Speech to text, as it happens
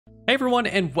Hey everyone,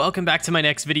 and welcome back to my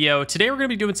next video. Today we're going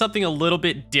to be doing something a little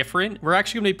bit different. We're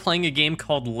actually going to be playing a game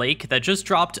called Lake that just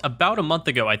dropped about a month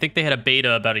ago. I think they had a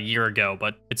beta about a year ago,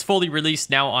 but it's fully released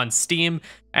now on Steam.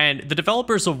 And the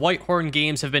developers of Whitehorn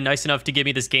Games have been nice enough to give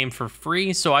me this game for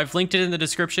free, so I've linked it in the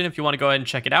description if you want to go ahead and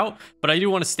check it out. But I do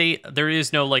want to state there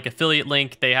is no like affiliate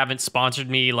link. They haven't sponsored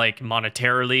me like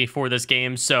monetarily for this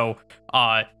game, so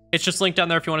it's just linked down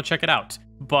there if you want to check it out.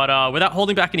 But without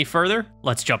holding back any further,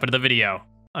 let's jump into the video.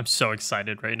 I'm so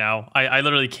excited right now. I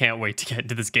literally can't wait to get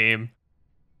into this game.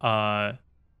 I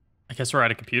guess we're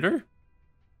at a computer?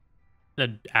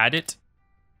 Then add it.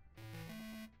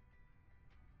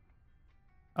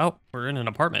 Oh, we're in an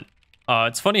apartment.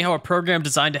 It's funny how a program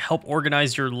designed to help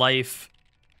organize your life,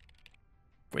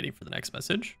 waiting for the next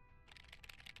message,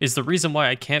 is the reason why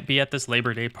I can't be at this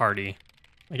Labor Day party.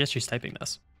 I guess she's typing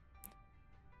this.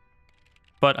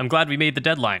 But I'm glad we made the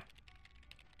deadline.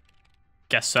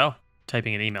 Guess so.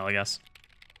 Typing an email, I guess.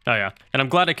 Oh yeah, and I'm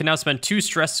glad I can now spend 2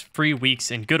 stress-free weeks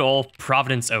in good old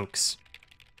Providence Oaks.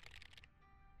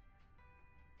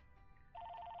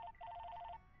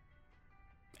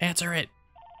 Answer it.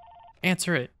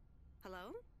 Answer it.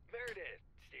 Hello? Meredith,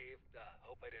 Steve,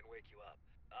 hope I didn't wake you up.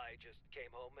 I just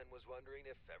came home and was wondering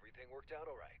if everything worked out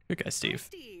all right. Good guy, Steve.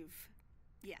 Steve.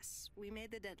 Yes, we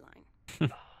made the deadline. Oh,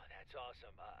 that's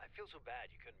awesome. I feel so bad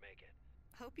you couldn't make it.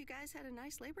 Hope you guys had a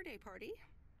nice Labor Day party.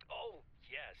 Oh,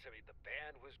 yes. I mean, the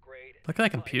band was great. Look at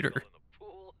that computer. I fell in the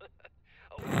pool.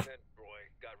 Oh, and then Roy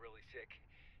got really sick.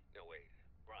 No, wait,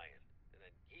 Brian. And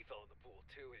then he fell in the pool,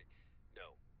 too.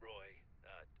 No, Roy.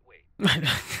 Wait.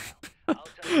 I'll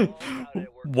tell you all about it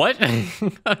at work. What?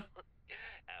 Afternoon.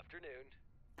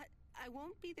 I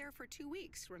won't be there for 2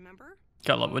 weeks, remember?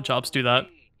 Gotta love when jobs do that.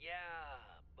 Yeah,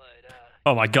 but,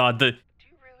 Oh my god, do you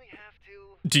really have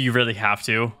to? do you really have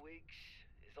to? 2 weeks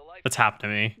is a lifetime. That's happened to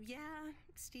me. Yeah,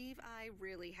 Steve, I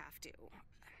really have to.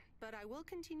 But I will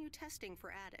continue testing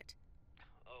for Addit.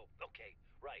 Oh, okay.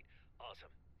 Right.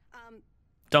 Awesome.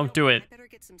 Don't do it. I better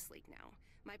get some sleep now.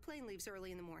 My plane leaves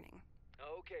early in the morning.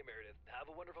 Okay, Meredith. Have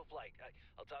a wonderful flight.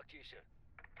 I'll talk to you soon.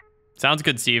 Sounds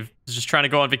good, Steve. Just trying to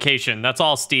go on vacation. That's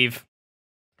all, Steve.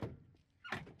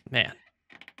 Man.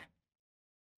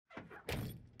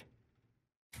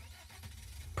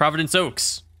 Providence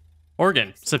Oaks,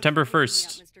 Oregon, September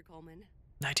 1st, Mr. Coleman.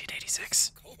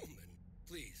 1986. Coleman,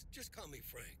 please, just call me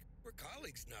Frank. We're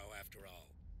colleagues now, after all.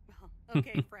 Well,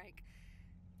 okay, Frank.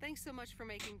 Thanks so much for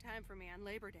making time for me on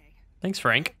Labor Day. Thanks,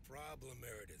 Frank. No problem,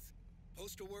 Meredith.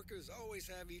 Postal workers always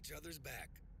have each other's back.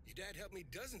 Your dad helped me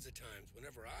dozens of times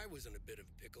whenever I was in a bit of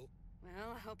a pickle.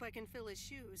 Well, I hope I can fill his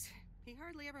shoes. He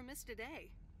hardly ever missed a day.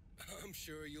 I'm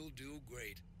sure you'll do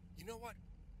great. You know what?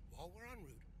 While we're en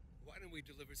route, why don't we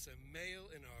deliver some mail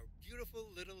in our beautiful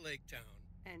little lake town?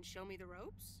 And show me the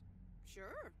ropes?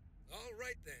 Sure. All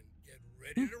right then, get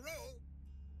ready to roll.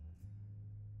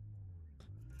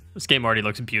 This game already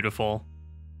looks beautiful.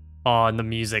 Oh, and the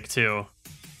music too.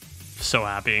 So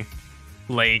happy.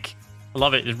 Lake. I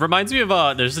love it. It reminds me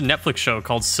of there's a Netflix show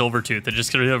called Silvertooth that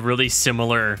just gonna have a really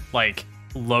similar like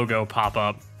logo pop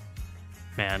up.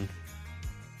 Man.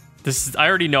 This is, I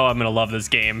already know I'm gonna love this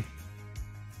game.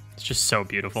 It's just so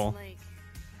beautiful. This lake.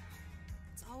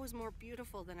 It's always more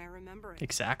beautiful than I remember it.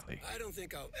 Exactly. I don't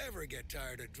think I'll ever get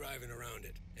tired of driving around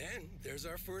it. And there's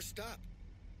our first stop.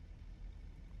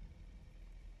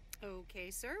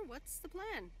 Okay, sir, what's the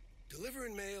plan?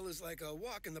 Delivering mail is like a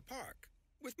walk in the park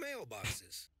with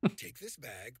mailboxes. Take this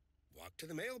bag, walk to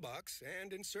the mailbox,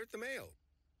 and insert the mail.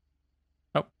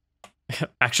 Oh,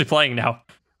 actually playing now.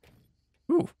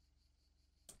 Ooh.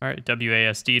 All right,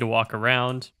 WASD to walk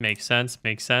around. Makes sense,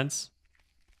 makes sense.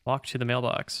 Walk to the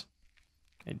mailbox.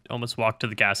 I almost walked to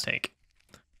the gas tank.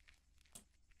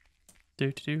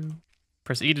 Do.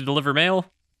 Press E to deliver mail.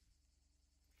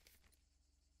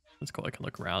 That's cool, I can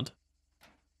look around.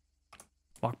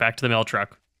 Walk back to the mail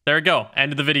truck. There we go,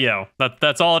 end of the video.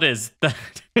 That's all it is.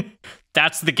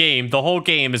 That's the game. The whole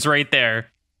game is right there.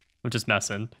 I'm just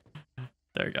messing.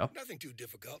 There you go. Nothing too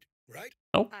difficult, right?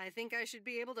 Oh, I think I should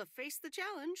be able to face the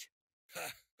challenge.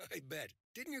 Ha, I bet.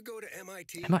 Didn't you go to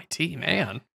MIT? MIT,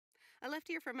 man. I left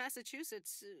here from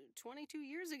Massachusetts 22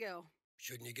 years ago.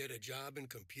 Shouldn't you get a job in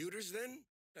computers then?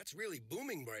 That's really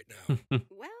booming right now.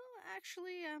 Well,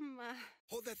 actually,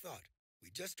 Hold that thought. We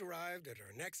just arrived at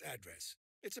our next address.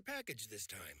 It's a package this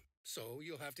time, so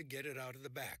you'll have to get it out of the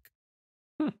back.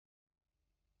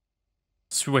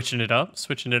 Switching it up,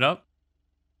 switching it up.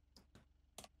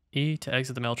 E to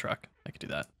exit the mail truck. I could do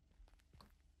that.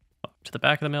 Up to the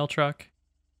back of the mail truck.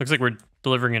 Looks like we're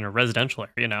delivering in a residential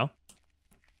area now.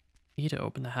 E to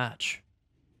open the hatch.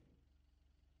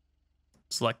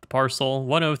 Select the parcel,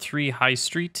 103 High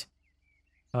Street.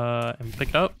 And pick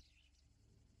it up.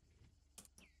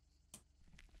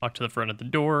 Walk to the front of the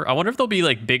door. I wonder if there'll be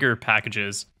like bigger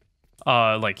packages,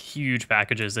 like huge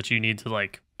packages that you need to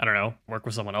like, I don't know, work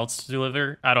with someone else to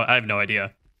deliver. I have no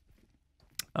idea.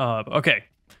 Okay.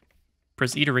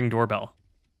 Press E to ring doorbell.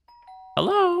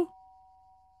 Hello?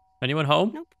 Anyone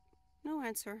home? Nope. No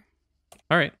answer.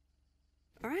 All right.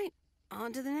 All right.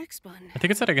 On to the next one. I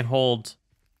think it said I can hold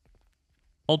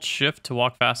shift to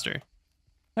walk faster.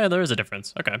 Yeah, there is a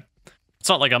difference. Okay. It's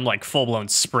not like I'm like full-blown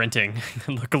sprinting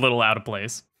and look a little out of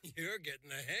place. You're getting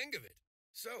the hang of it.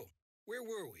 So, where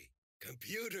were we?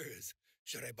 Computers.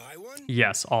 Should I buy one?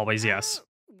 Yes, always yes.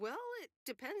 Well, it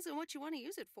depends on what you want to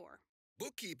use it for.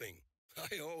 Bookkeeping.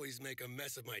 I always make a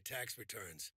mess of my tax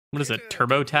returns. What is it, Can't a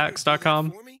computer do that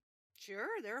turbotax.com? for me? Sure,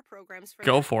 there are programs for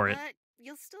Go that, for it. But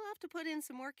you'll still have to put in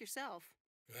some work yourself.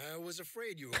 I was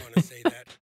afraid you were going to say that.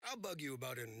 I'll bug you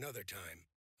about it another time.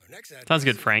 Our next address Sounds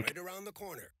good, is Frank. right around the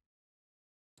corner.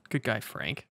 Good guy,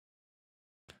 Frank.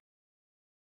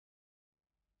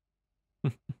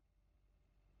 Can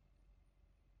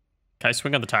I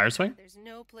swing on the tire swing? There's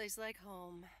no place like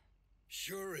home.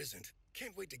 Sure isn't.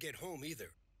 Can't wait to get home either.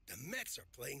 The Mets are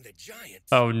playing the Giants.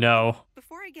 Oh no.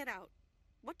 Before I get out,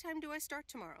 what time do I start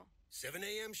tomorrow? 7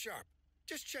 a.m. sharp.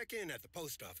 Just check in at the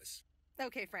post office.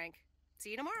 Okay, Frank. See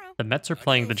you tomorrow. The Mets are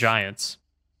playing the Adios. Giants.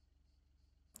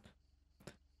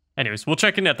 Anyways, we'll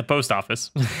check in at the post office.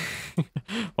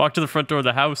 Walk to the front door of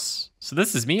the house. So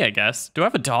this is me, I guess. Do I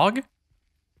have a dog?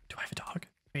 Do I have a dog?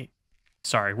 Wait.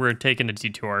 Sorry, we're taking a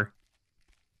detour.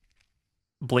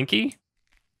 Blinky?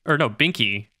 Or no,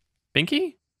 Binky.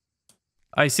 Binky?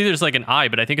 I see there's like an eye,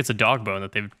 but I think it's a dog bone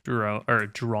that they've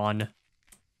drawn.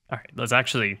 All right, let's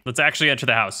actually enter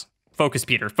the house. Focus,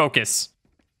 Peter. Focus.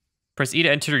 Press E to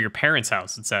enter your parents'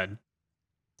 house, it said.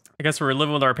 I guess we're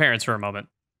living with our parents for a moment.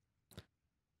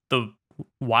 The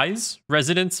Weiss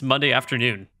residence, Monday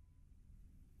afternoon.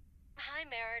 Hi,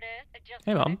 Meredith. I just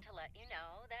Hey, Mom. wanted to let you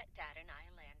know that Dad and I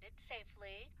landed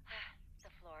safely.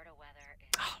 The Florida weather is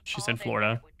She's all in they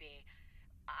Florida. thought it would be.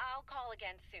 I'll call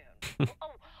again soon.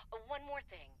 One more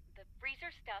thing. The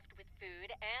freezer's stuffed with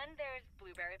food, and there's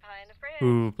blueberry pie in the fridge.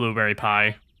 Ooh, blueberry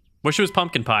pie. Wish it was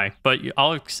pumpkin pie, but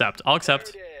I'll accept. I'll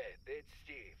accept. Meredith, it's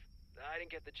Steve. I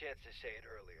didn't get the chance to say it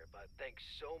earlier, but thanks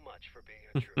so much for being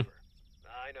a trooper.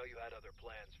 I know you had other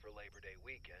plans for Labor Day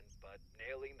weekend, but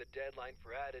nailing the deadline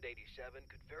for Added 87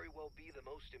 could very well be the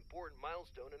most important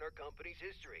milestone in our company's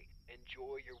history.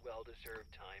 Enjoy your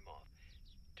well-deserved time off.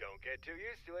 Don't get too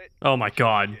used to it. Oh my Just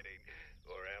God. kidding.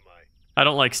 Or am I? I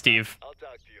don't like Steve. I'll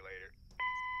talk to you later.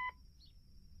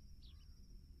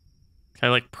 Can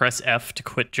I like press F to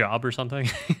quit job or something?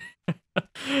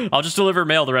 I'll just deliver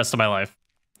mail the rest of my life.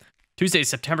 Tuesday,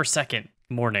 September 2nd,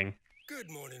 morning. Good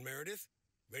morning, Meredith.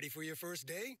 Ready for your first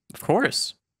day? Of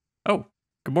course. Oh,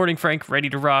 good morning, Frank. Ready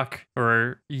to rock.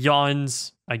 Or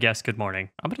yawns. I guess good morning.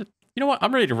 You know what?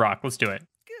 I'm ready to rock. Let's do it.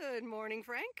 Good morning,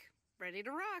 Frank. Ready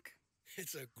to rock.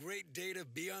 It's a great day to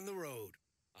be on the road.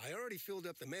 I already filled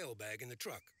up the mailbag in the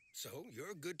truck, so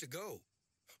you're good to go.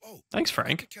 Oh, Thanks, I forgot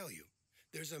Frank. to tell you,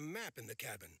 there's a map in the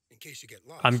cabin in case you get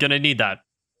lost. I'm gonna need that.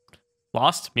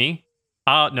 Lost? Me?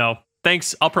 No.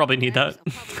 Thanks. I'll probably need that.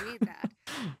 I'll probably need that.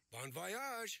 Bon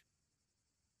voyage.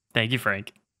 Thank you,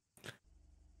 Frank.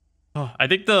 Oh, I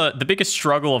think the biggest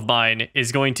struggle of mine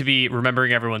is going to be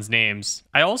remembering everyone's names.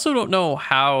 I also don't know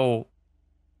how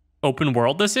open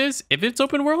world this is. If it's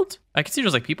open world, I can see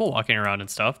there's like people walking around and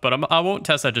stuff, but I won't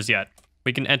test that just yet.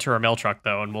 We can enter our mail truck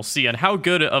though, and we'll see on how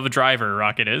good of a driver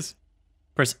Rocket is.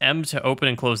 Press M to open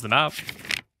and close the map.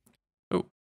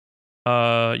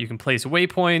 Oh. You can place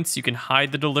waypoints, you can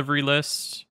hide the delivery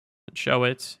list, and show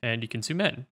it, and you can zoom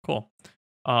in. Cool.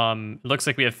 It looks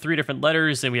like we have 3 different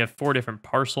letters and we have 4 different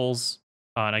parcels.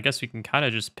 And I guess we can kind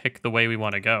of just pick the way we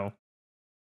want to go.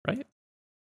 Right?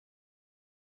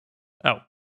 Oh,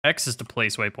 X is to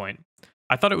place waypoint.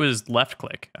 I thought it was left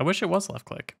click. I wish it was left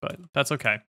click, but that's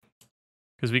okay.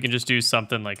 Because we can just do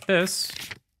something like this.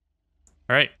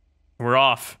 All right, we're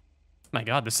off. My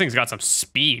God, this thing's got some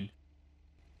speed.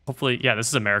 Hopefully, yeah, this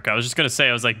is America. I was just going to say,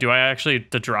 I was like, do I actually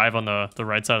have to drive on the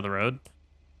right side of the road?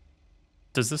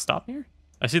 Does this stop here?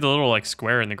 I see the little like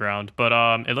square in the ground, but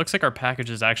it looks like our package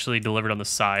is actually delivered on the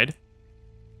side.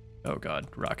 Oh God,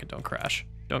 Rocket, don't crash.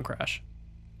 Don't crash.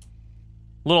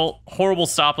 Little horrible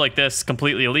stop like this,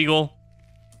 completely illegal.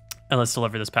 And let's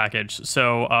deliver this package.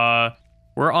 So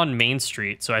we're on Main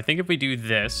Street. So I think if we do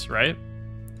this, right?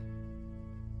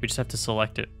 We just have to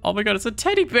select it. Oh my God, it's a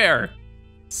teddy bear.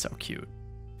 So cute.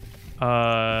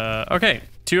 Okay,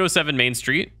 207 Main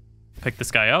Street. Pick this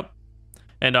guy up.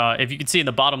 And if you can see in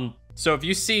the bottom, so if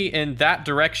you see in that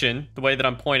direction, the way that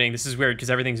I'm pointing, this is weird because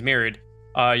everything's mirrored.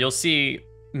 you'll see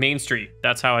Main Street.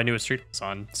 That's how I knew what street it was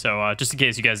on. So just in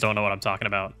case you guys don't know what I'm talking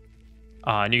about.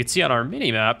 And you can see on our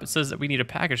mini map, it says that we need a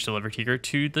package delivered here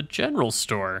to the general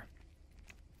store.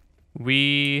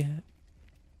 We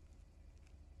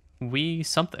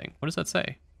something. What does that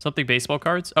say? Something baseball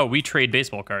cards? Oh, we trade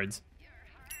baseball cards.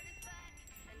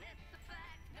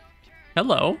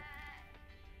 Hello. Look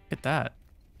at that.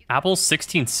 Apple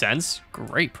 16 cents?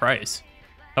 Great price.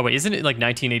 Oh wait, isn't it like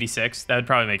 1986? That would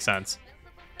probably make sense.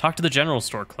 Talk to the general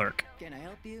store clerk. Can I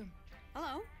help you?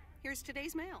 Hello, here's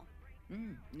today's mail.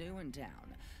 New in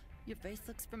town. Your face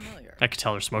looks familiar. I could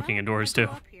tell they're smoking Well, indoors I grew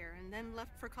too. up here and then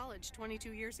left for college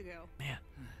 22 years ago. Man.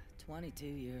 22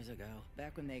 years ago,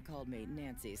 back when they called me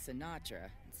Nancy Sinatra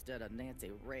instead of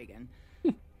Nancy Reagan.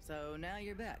 So now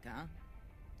you're back, huh?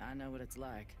 I know what it's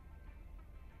like.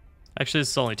 Actually, this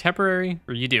is only temporary,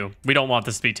 or you do? We don't want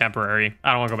this to be temporary.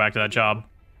 I don't want to go back to that job.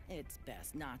 It's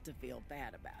best not to feel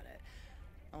bad about it.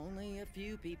 Only a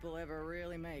few people ever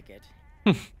really make it.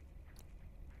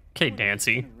 Okay,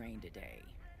 Nancy. It's gonna rain today.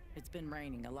 It's been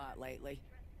raining a lot lately.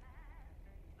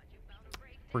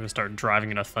 We're gonna start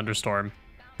driving in a thunderstorm.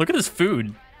 Look at this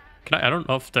food. I don't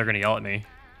know if they're gonna yell at me.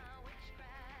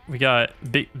 We got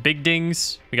big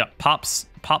dings. We got pop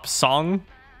song.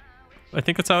 I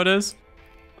think that's how it is.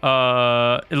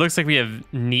 It looks like we have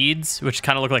needs, which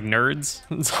kind of look like nerds.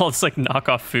 It's all just like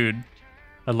knockoff food.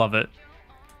 I love it.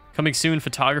 Coming soon,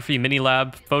 photography mini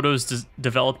lab, photos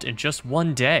developed in just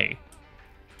one day.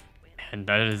 And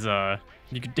that is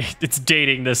it's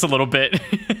dating this a little bit.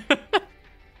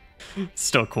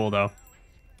 Still cool though.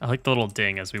 I like the little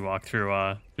ding as we walk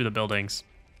through the buildings.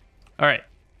 All right,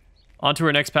 on to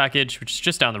our next package, which is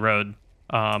just down the road.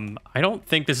 I don't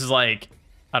think this is like,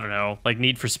 I don't know, like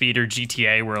Need for Speed or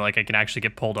GTA where like I can actually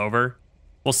get pulled over.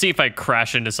 We'll see if I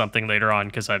crash into something later on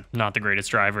because I'm not the greatest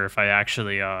driver if I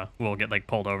actually will get like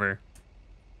pulled over.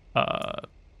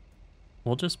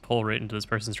 We'll just pull right into this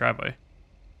person's driveway.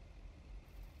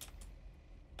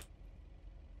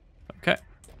 Okay.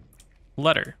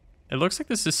 Letter. It looks like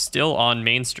this is still on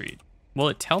Main Street. Will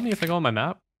it tell me if I go on my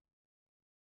map?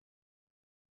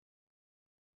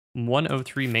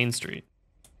 103 Main Street.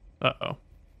 Uh-oh.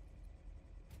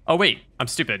 Oh, wait. I'm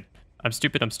stupid. I'm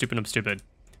stupid.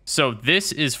 So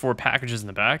this is for packages in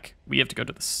the back. We have to go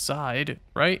to the side,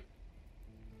 right?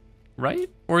 Right?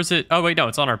 Or is it... Oh, wait, no.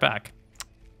 It's on our back.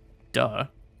 Duh.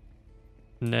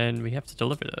 And then we have to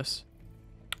deliver this.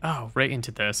 Oh, right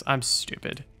into this. I'm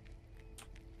stupid.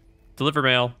 Deliver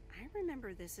mail. I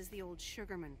remember this as the old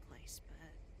Sugarman place, but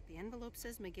the envelope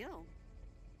says McGill.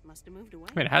 Must have moved away.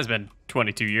 I mean, it has been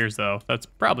 22 years, though. That's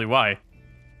probably why.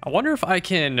 I wonder if I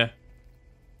can...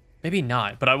 Maybe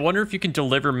not, but I wonder if you can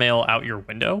deliver mail out your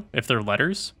window, if they're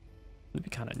letters. That'd be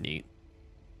kind of neat.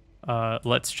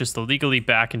 Let's just illegally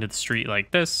back into the street like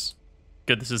this.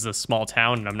 Good, this is a small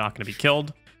town, and I'm not going to be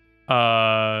killed.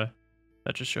 That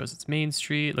just shows it's Main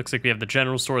Street. Looks like we have the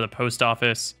general store, the post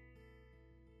office.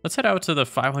 Let's head out to the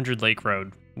 500 Lake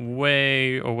Road,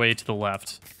 way away to the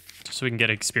left, just so we can get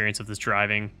experience of this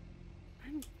driving.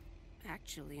 I'm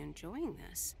actually enjoying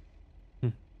this.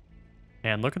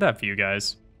 And look at that view,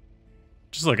 guys.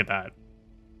 Just look at that.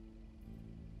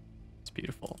 It's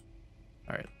beautiful.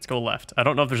 All right, let's go left. I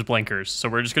don't know if there's blinkers, so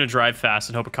we're just going to drive fast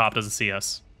and hope a cop doesn't see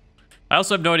us. I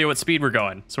also have no idea what speed we're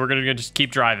going, so we're going to just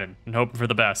keep driving and hoping for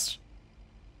the best.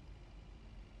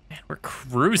 Man, we're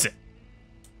cruising.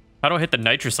 How do I hit the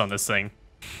nitrous on this thing?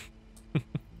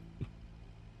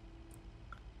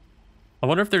 I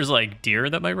wonder if there's like deer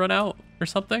that might run out or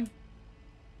something.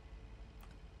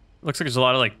 Looks like there's a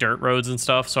lot of like dirt roads and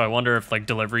stuff, so I wonder if like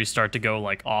deliveries start to go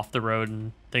like off the road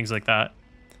and things like that.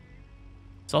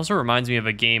 This also reminds me of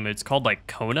a game. It's called like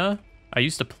Kona. I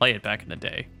used to play it back in the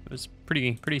day. It was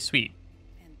pretty sweet.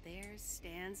 And there's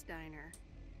Stan's Diner.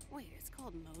 Wait, it's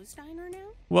called Moe's Diner now?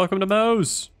 Welcome to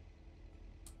Moe's.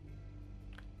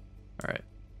 All right,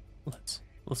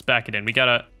 let's back it in. We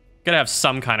gotta have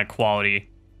some kind of quality.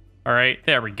 All right,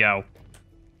 there we go.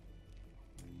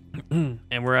 And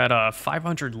we're at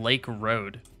 500 Lake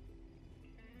Road.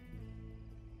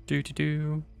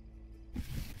 We'll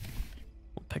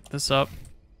pick this up.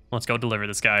 Let's go deliver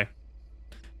this guy.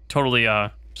 Totally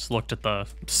just looked at the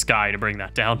sky to bring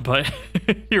that down, but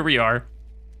here we are.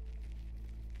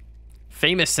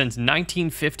 Famous since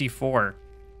 1954.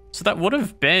 So that would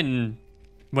have been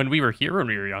when we were here when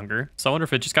we were younger. So I wonder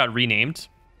if it just got renamed,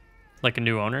 like a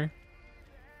new owner.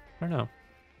 I don't know.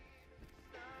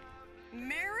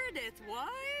 Meredith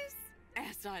Weiss?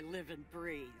 As I live and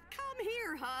breathe. Come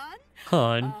here, hon.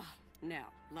 Hun. Now,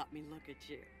 let me look at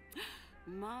you.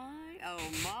 My, oh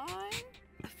my.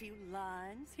 A few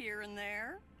lines here and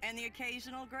there, and the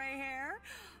occasional gray hair.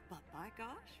 But by gosh.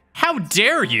 How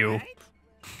dare you? Right?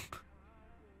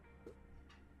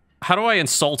 How do I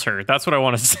insult her? That's what I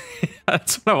want to say.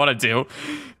 That's what I want to do.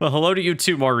 Well, hello to you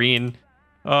too, Maureen.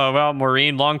 Well,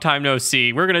 Maureen, long time no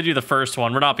see. We're gonna do the first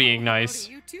one. We're not being nice.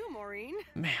 You too, Maureen.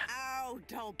 Man, Oh,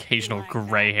 don't be occasional like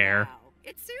gray that hair. now.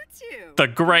 It suits you. The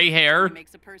gray hair. It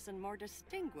makes a person more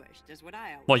distinguished, is what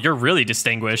I always Well, you're really say.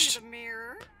 distinguished. To the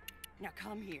mirror. Now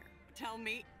come here. Tell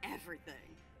me everything.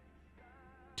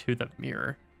 To the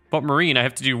mirror. But Maureen, I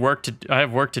have to do work to. I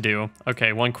have work to do.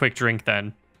 Okay, one quick drink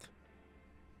then.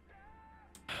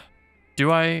 Do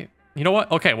I? You know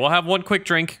what? Okay, we'll have one quick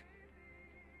drink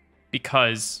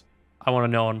because I want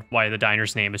to know why the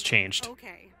diner's name has changed.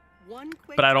 Okay. One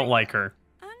quick But I don't drink. like her.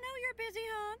 I know you're busy,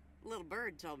 hon. Little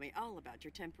Bird told me all about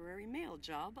your temporary mail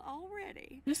job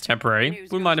already. It's temporary.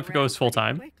 News Wouldn't mind goes if it goes around full pretty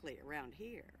time. Quickly around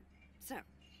here. So,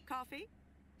 coffee?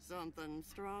 Something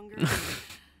stronger?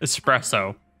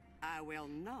 Espresso. I will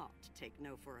not take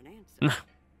no for an answer.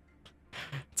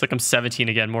 It's like I'm 17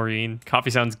 again, Maureen. Coffee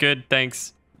sounds good.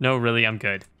 Thanks. No, really, I'm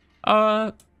good.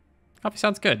 Coffee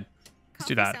sounds good. Let's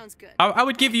do Coffee that. sounds good. I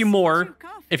would give you more Two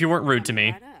coffees if you weren't rude to coming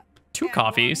me. right up. 2 And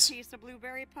coffees. One piece of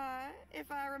blueberry pie,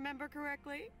 if I remember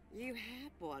correctly. You had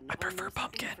one. I prefer almost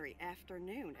pumpkin. Every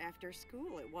afternoon after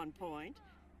school at one point.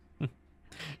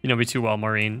 You know me too well,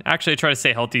 Maureen. Actually, I try to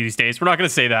stay healthy these days. We're not going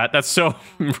to say that. That's so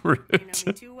You know rude.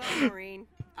 me too well, Maureen.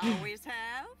 Always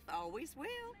have, always will.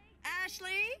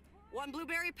 Ashley, one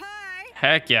blueberry pie.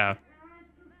 Heck yeah.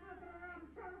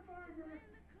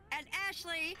 And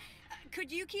Ashley,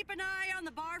 could you keep an eye on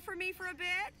the bar for me for a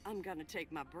bit? I'm gonna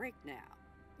take my break now.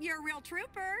 You're a real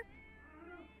trooper.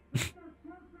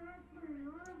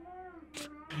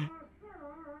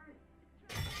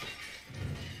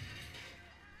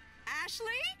 Ashley?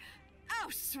 Oh,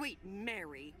 sweet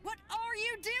Mary, what are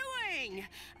you doing?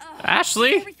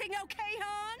 Ashley? Is everything okay,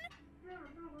 hon?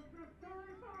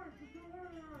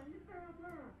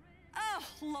 Oh,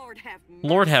 Lord have mercy.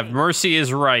 Lord have mercy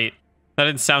is right. That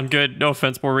didn't sound good. No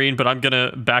offense, Maureen, but I'm going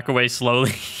to back away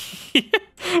slowly.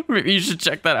 Maybe you should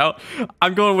check that out.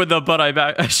 I'm going with the but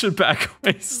I should back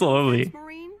away slowly. Thanks,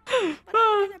 Maureen. But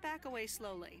I'm gonna back away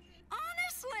slowly.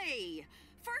 Honestly,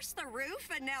 first the roof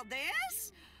and now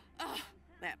this? Ugh,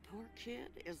 that poor kid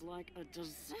is like a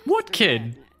disaster. What kid?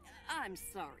 magnet. I'm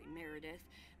sorry, Meredith.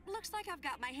 Looks like I've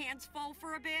got my hands full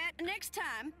for a bit. Next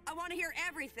time, I want to hear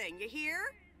everything, you hear?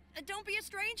 Don't be a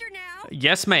stranger now.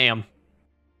 Yes, ma'am.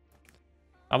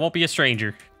 I won't be a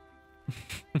stranger.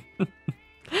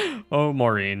 Oh,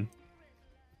 Maureen.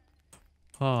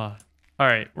 Oh. All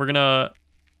right, we're gonna...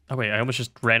 Oh, wait, I almost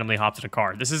just randomly hopped in a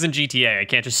car. This isn't GTA. I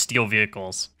can't just steal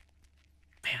vehicles.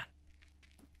 Man.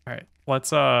 All right,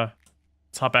 let's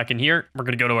hop back in here. We're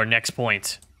gonna go to our next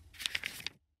point.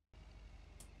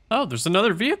 Oh, there's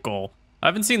another vehicle. I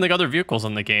haven't seen, like, other vehicles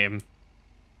in the game.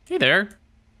 Hey there.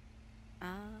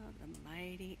 Ah, the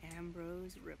mighty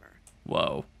Ambrose River.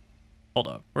 Whoa. Hold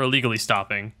up. We're illegally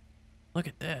stopping. Look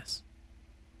at this.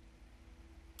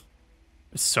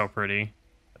 It's so pretty.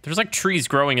 There's like trees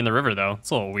growing in the river though.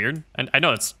 It's a little weird. And I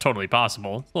know it's totally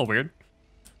possible. It's a little weird.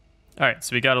 All right,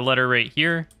 so we got a letter right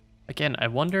here. Again, I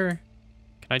wonder,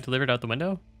 can I deliver it out the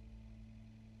window?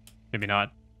 Maybe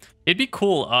not. It'd be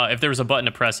cool if there was a button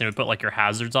to press and it would put like your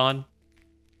hazards on.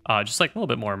 Just like a little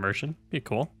bit more immersion. Be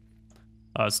cool.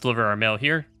 Let's deliver our mail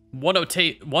here.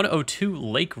 102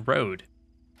 Lake Road.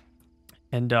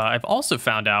 And I've also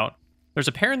found out there's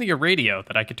apparently a radio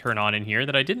that I could turn on in here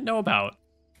that I didn't know about.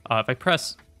 If I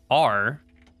press R,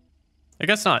 I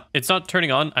guess not. It's not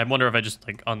turning on. I wonder if I just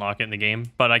like unlock it in the game.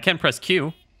 But I can press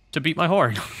Q to beat my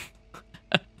horn.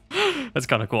 That's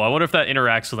kind of cool. I wonder if that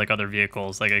interacts with like other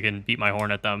vehicles. Like I can beat my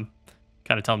horn at them.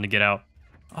 Kind of tell them to get out.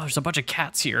 Oh, there's a bunch of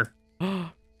cats here.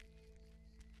 Look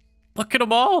at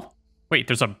them all. Wait,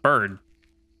 there's a bird.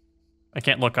 I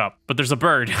can't look up, but there's a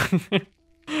bird.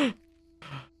 All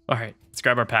right, let's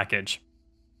grab our package.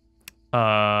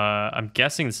 I'm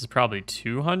guessing this is probably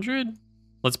 200.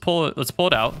 Let's pull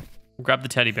it out. We'll grab the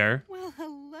teddy bear. Well,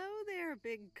 hello there,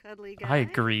 big cuddly guy. I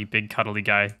agree, big cuddly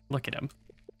guy. Look at him.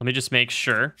 Let me just make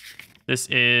sure. This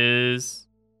is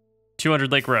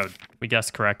 200 Lake Road. We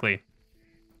guessed correctly.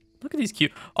 Look at these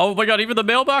cute. Oh my god, even the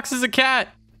mailbox is a cat.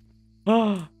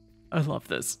 Oh, I love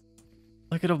this.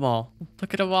 Look at them all.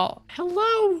 Look at them all.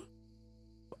 Hello.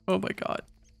 Oh my god.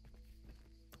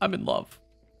 I'm in love.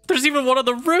 There's even one on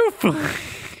the roof.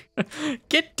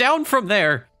 Get down from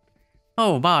there.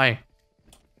 Oh my.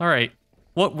 All right.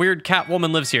 What weird cat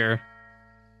woman lives here?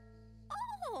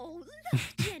 Oh, look,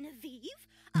 Genevieve.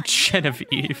 I'm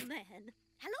Genevieve. your mailman.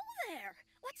 Hello there.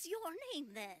 What's your name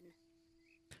then?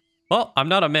 Well, I'm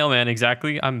not a mailman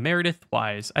exactly. I'm Meredith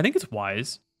Weiss. I think it's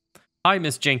Wise. Hi,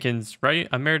 Miss Jenkins, right?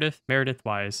 I'm Meredith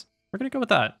Weiss. We're gonna go with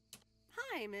that.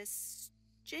 Hi, Miss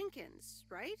Jenkins,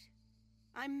 right?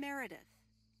 I'm Meredith.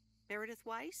 Meredith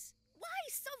Weiss?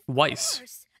 Weiss, of Weiss.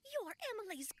 course. You're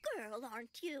Emily's girl,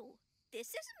 aren't you? This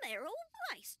is Meryl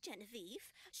Weiss,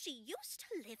 Genevieve. She used to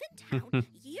live in town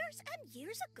years and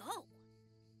years ago.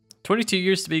 22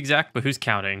 years to be exact, but who's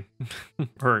counting?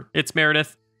 Or it's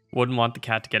Meredith. Wouldn't want the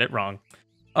cat to get it wrong.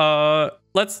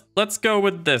 Let's go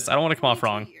with this. I don't want to come off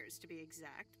wrong. 22 years to be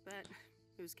exact, but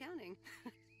who's counting?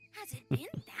 Has it been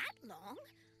that long?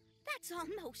 That's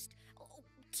almost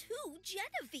 2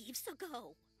 Genevieves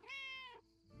ago.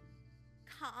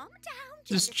 Calm down,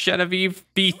 This Genevieve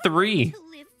B3. To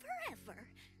live forever.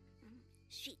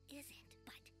 She isn't,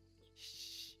 but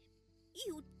shh.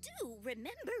 You do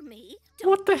remember me, don't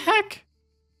What the heck?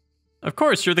 Of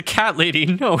course, you're the cat lady.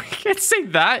 No, you can't say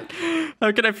that.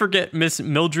 How could I forget Miss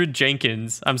Mildred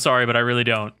Jenkins? I'm sorry, but I really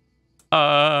don't.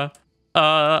 I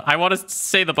want to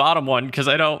say the bottom one because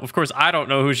of course, I don't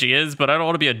know who she is, but I don't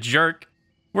want to be a jerk.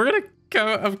 We're gonna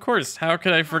go, of course. How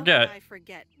could I forget? How could I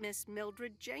forget Miss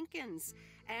Mildred Jenkins?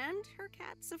 And her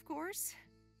cats, of course.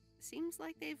 Seems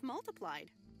like they've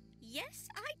multiplied. Yes,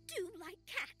 I do like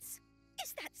cats.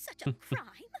 Is that such a crime?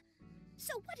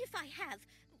 So what if I have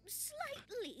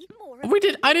slightly more of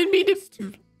I didn't mean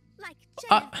to. like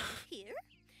Genevieve here,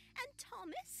 and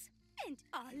Thomas, and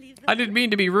Oliver. I didn't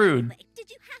mean to be rude. Anyway, did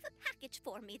you have a package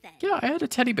for me then? Yeah, I had a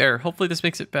teddy bear. Hopefully this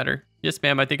makes it better. Yes,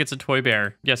 ma'am, I think it's a toy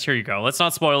bear. Yes, here you go. Let's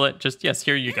not spoil it. Just, yes,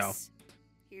 here you go. Yes.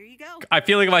 Here you go. I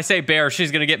feel like if I say bear,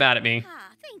 she's gonna get mad at me. Ah,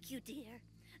 thank you, dear.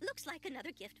 Looks like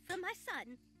another gift from my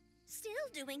son. Still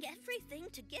doing everything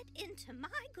to get into my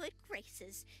good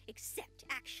graces, except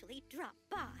actually drop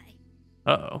by.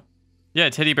 Uh-oh. Yeah,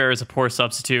 teddy bear is a poor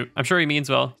substitute. I'm sure he means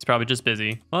well. He's probably just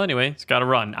busy. Well, anyway, he's gotta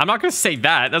run. I'm not gonna say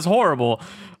that. That's horrible.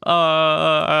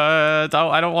 I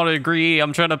don't want to agree.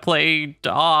 I'm trying to play,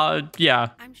 yeah.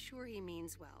 I'm sure he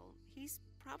means well. He's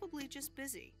probably just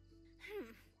busy.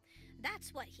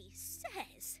 That's what he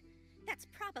says. That's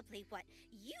probably what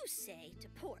you say to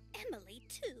poor Emily,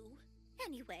 too.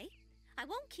 Anyway, I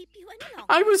won't keep you any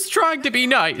longer. I was trying to be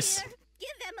nice. Here,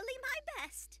 give Emily my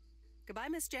best. Goodbye,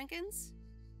 Miss Jenkins.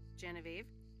 Genevieve.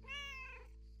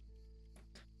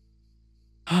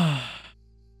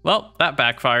 Well, that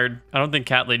backfired. I don't think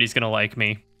Cat Lady's gonna like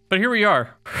me. But here we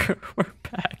are. We're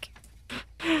back.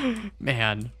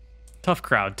 Man. Tough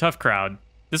crowd, tough crowd.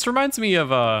 This reminds me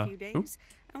of, A few days,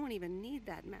 I won't even need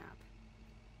that map.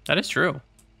 That is true.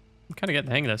 I'm kind of getting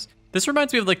the hang of this. This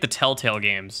reminds me of, like, the Telltale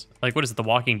games. Like, what is it, the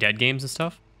Walking Dead games and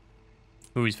stuff?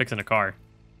 Ooh, he's fixing a car.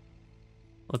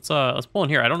 Let's pull in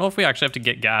here. I don't know if we actually have to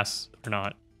get gas or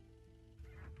not.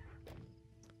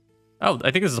 Oh,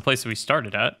 I think this is the place that we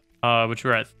started at, which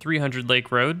we're at 300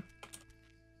 Lake Road.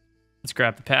 Let's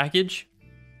grab the package.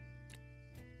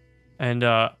 And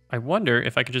I wonder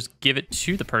if I could just give it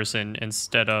to the person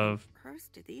instead of... What on earth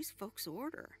did these folks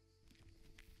order?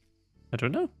 I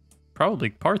don't know. Probably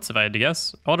parts, if I had to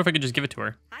guess. I wonder if I could just give it to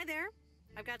her. Hi there.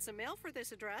 I've got some mail for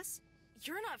this address.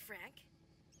 You're not Frank.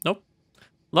 Nope.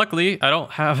 Luckily, I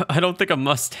don't think a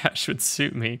mustache would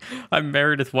suit me. I'm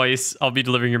Meredith Weiss. I'll be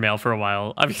delivering your mail for a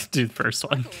while. I'm gonna do the first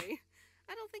one. Luckily,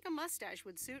 I don't think a mustache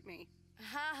would suit me.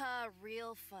 Haha,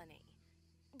 real funny.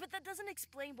 But that doesn't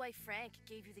explain why Frank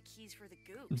gave you the keys for the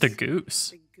goose. The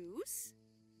goose? The goose?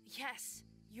 Yes,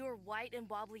 your white and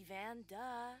wobbly van, duh.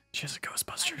 She has a I'm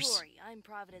Ghostbusters. Lori, I'm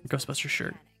Providence Ghostbuster Oaks shirt.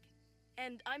 mechanic.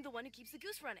 And I'm the one who keeps the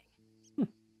goose running.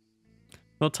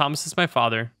 Well, Thomas is my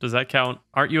father. Does that count?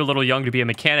 Aren't you a little young to be a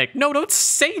mechanic? No, don't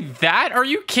say that. Are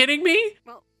you kidding me?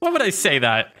 Well, Why would I say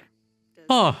that? does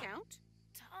Oh. that count?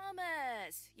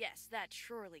 Thomas! Yes, that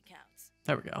surely counts.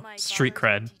 There we go. My Street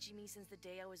father's been cred. teaching me since the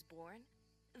day I was born.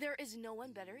 There is no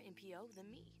one better in PO than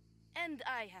me. And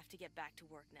I have to get back to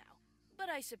work now. But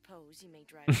I suppose you may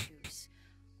drive a goose.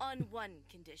 On one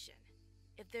condition.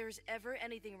 If there's ever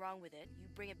anything wrong with it, you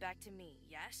bring it back to me,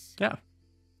 yes? Yeah.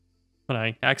 When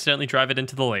I accidentally drive it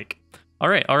into the lake. All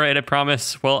right, I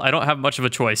promise. Well, I don't have much of a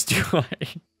choice, do I?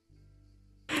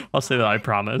 I'll say that I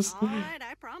promise. All right,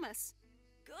 I promise.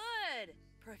 Good!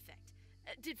 Perfect.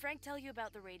 Did Frank tell you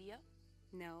about the radio?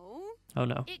 No. Oh,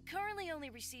 no. It currently only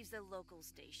receives the local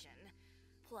station.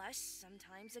 Plus,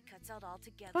 sometimes it cuts out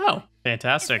altogether. Oh,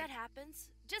 fantastic. If that happens,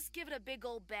 just give it a big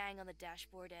old bang on the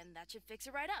dashboard and that should fix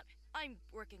it right up. I'm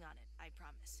working on it, I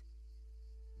promise.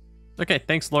 Okay,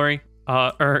 thanks, Lori.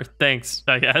 Thanks,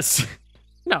 I guess.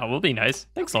 No, we'll be nice.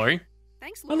 Thanks, Lori.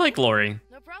 Thanks, I Lori. like Lori.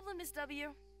 No problem, Miss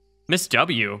W. Miss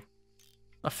W.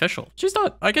 Official. She's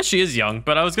not, I guess she is young,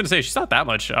 but I was gonna say she's not that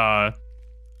much,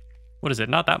 what is it?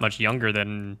 Not that much younger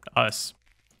than us.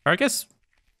 Or I guess,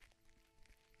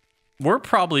 we're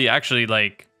probably actually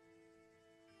like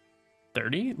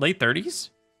 30, late 30s.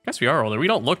 I guess we are older. We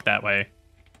don't look that way,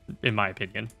 in my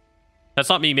opinion. That's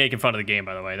not me making fun of the game,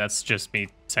 by the way. That's just me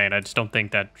saying I just don't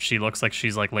think that she looks like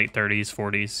she's like late 30s,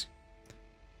 40s.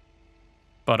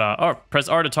 But, oh, press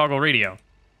R to toggle radio.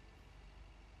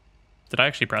 Did I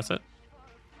actually press it?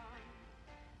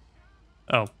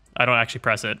 Oh, I don't actually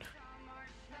press it.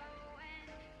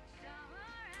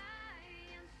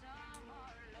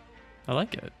 I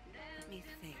like it. Let me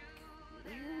think.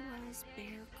 Where was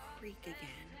Bear Creek again?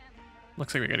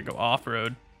 Looks like we're gonna go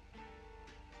off-road.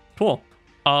 Cool.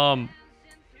 I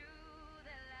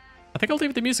think I'll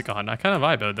leave the music on. I kind of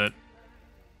vibe with it.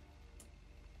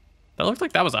 That looked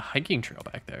like that was a hiking trail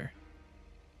back there.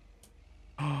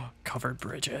 Oh, covered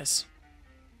bridges.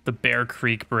 The Bear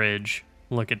Creek Bridge.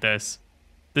 Look at this.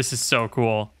 This is so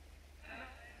cool.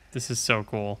 This is so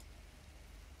cool.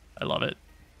 I love it.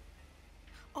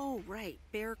 Oh, right.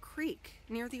 Bear Creek,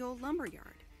 near the old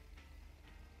lumberyard.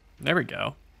 There we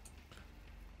go.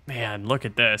 Man, look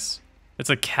at this. It's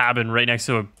a cabin right next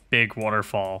to a big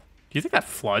waterfall. Do you think that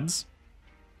floods?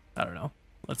 I don't know.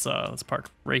 Let's park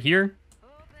right here.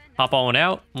 Hop on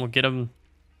out, and we'll get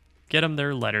them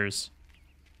their letters.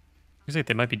 Looks like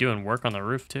they might be doing work on the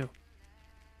roof too.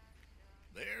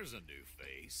 There's a new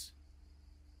face.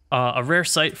 A rare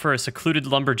sight for a secluded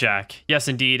lumberjack. Yes,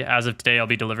 indeed. As of today, I'll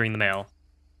be delivering the mail.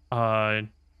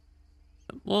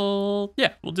 Well,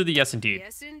 yeah, we'll do the yes, indeed.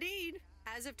 Yes, indeed.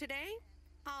 As of today,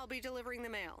 I'll be delivering the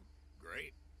mail.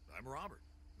 Great. I'm Robert.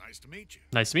 Nice to meet you.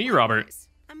 Nice to meet you, Robert. Likewise.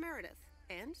 I'm Meredith,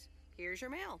 and here's your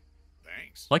mail.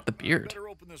 Thanks. I like the beard. Better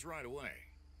open this right away.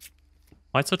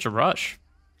 Why such a rush?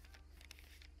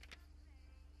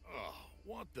 Oh,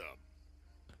 what the?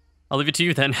 I'll leave it to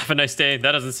you then. Have a nice day.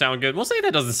 That doesn't sound good. We'll say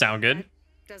that doesn't sound good.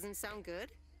 Doesn't sound good?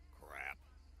 Crap.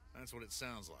 That's what it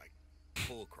sounds like.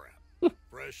 Bull crap.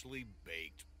 Freshly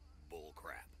baked bull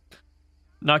crap.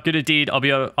 Not good indeed. I'll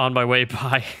be on my way.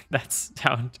 Bye. That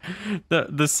sound.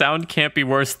 The sound can't be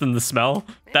worse than the smell.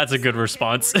 That's a good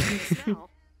response.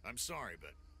 I'm sorry,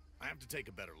 but I have to take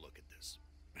a better look at this.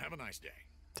 Have a nice day.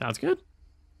 Sounds good.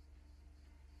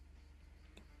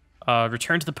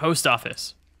 Return to the post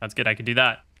office. That's good. I can do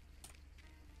that.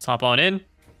 Let's hop on in.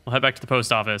 We'll head back to the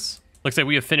post office. Looks like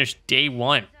we have finished day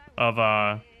 1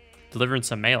 of delivering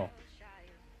some mail.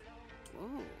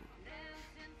 Whoa.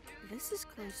 This is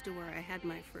close to where I had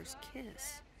my first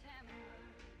kiss.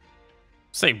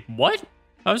 Say what?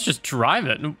 I was just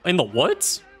driving in the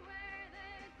woods.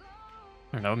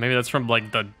 I don't know. Maybe that's from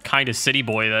like the kind of city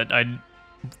boy that I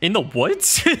in the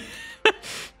woods.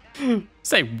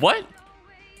 Say what?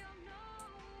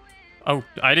 Oh,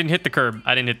 I didn't hit the curb.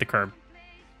 I didn't hit the curb.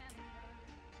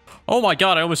 Oh my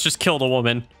god, I almost just killed a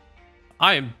woman.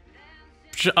 I am...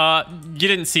 you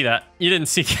didn't see that. You didn't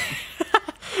see...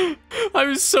 I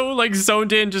was so, like,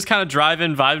 zoned in, just kind of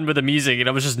driving, vibing with the music, and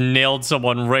I was just nailed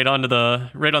someone right on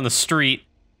the street.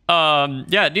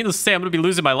 Yeah, needless to say, I'm gonna be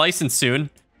losing my license soon.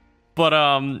 But,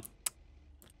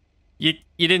 you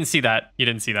didn't see that. You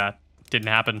didn't see that. Didn't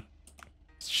happen.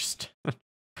 It's just...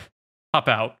 hop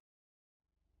out.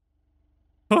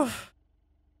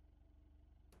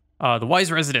 The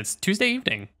Weiss residence, Tuesday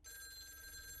evening.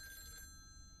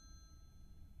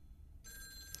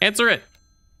 Answer it.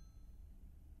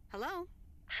 Hello?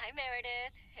 Hi,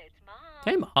 Meredith. It's Mom.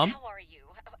 Hey, Mom. How are you?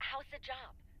 How's the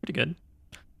job? Pretty good.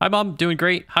 Hi, Mom. Doing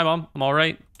great. Hi, Mom. I'm all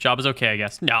right. Job is okay, I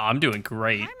guess. No, I'm doing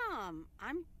great. Hi, Mom.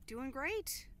 I'm doing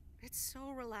great. It's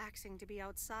so relaxing to be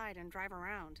outside and drive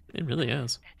around. It really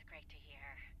is. That's great to hear.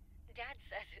 Dad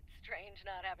says it's strange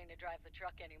not having to drive the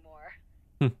truck anymore.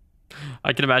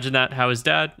 I can imagine that. How is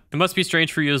Dad? It must be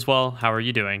strange for you as well. How are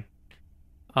you doing?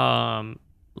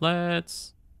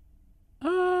 Let's...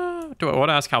 do I want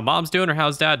to ask how Mom's doing or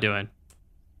how's Dad doing?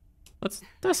 That's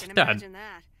I can Dad. imagine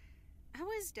that. How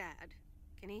is Dad?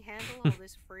 Can he handle all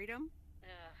this freedom?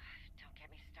 Don't get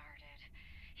me started.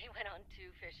 He went on 2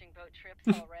 fishing boat trips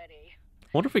already. I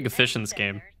wonder if we can fish in this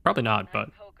game. Probably not,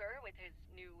 but... Poker with his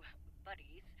new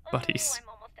buddies. Buddies. Oh, I'm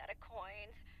almost out of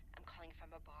coins. I'm calling from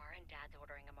a bar and Dad's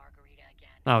ordering a margarita again.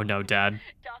 Oh no, Dad.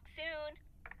 Talk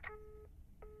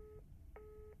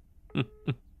soon.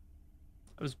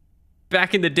 I was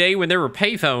back in the day when there were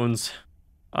payphones.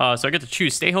 So I get to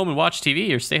choose stay home and watch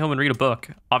TV or stay home and read a book.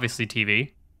 Obviously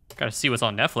TV. Gotta see what's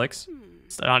on Netflix.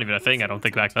 It's not even a thing, I don't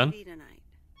think, back then.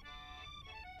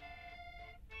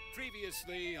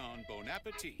 Previously on Bon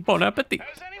Appetit. Bon appetit.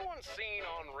 Has anyone seen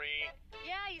Henri?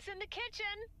 Yeah, he's in the kitchen,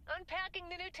 unpacking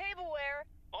the new tableware.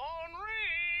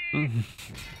 Henri!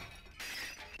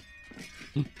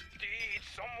 Did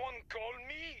someone call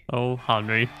me? Oh,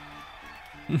 Henry.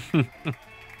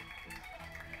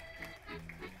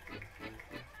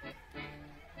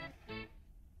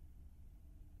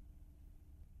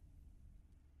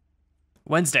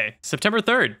 Wednesday, September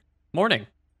 3rd, morning.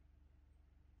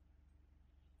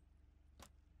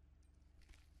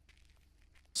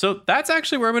 So that's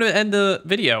actually where I'm going to end the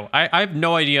video. I have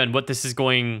no idea on what this is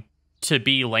going to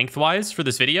be lengthwise for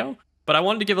this video, but I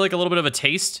wanted to give like a little bit of a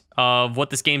taste of what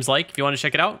this game's like. If you want to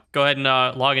check it out, go ahead and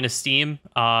log into Steam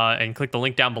and click the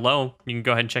link down below. You can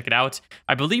go ahead and check it out.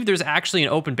 I believe there's actually an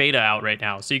open beta out right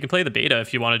now, so you can play the beta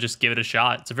if you want to just give it a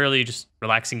shot. It's a really just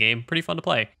relaxing game, pretty fun to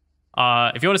play.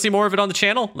 If you want to see more of it on the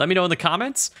channel, let me know in the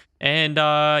comments. And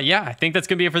yeah, I think that's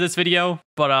going to be it for this video,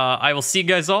 but I will see you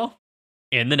guys all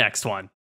in the next one.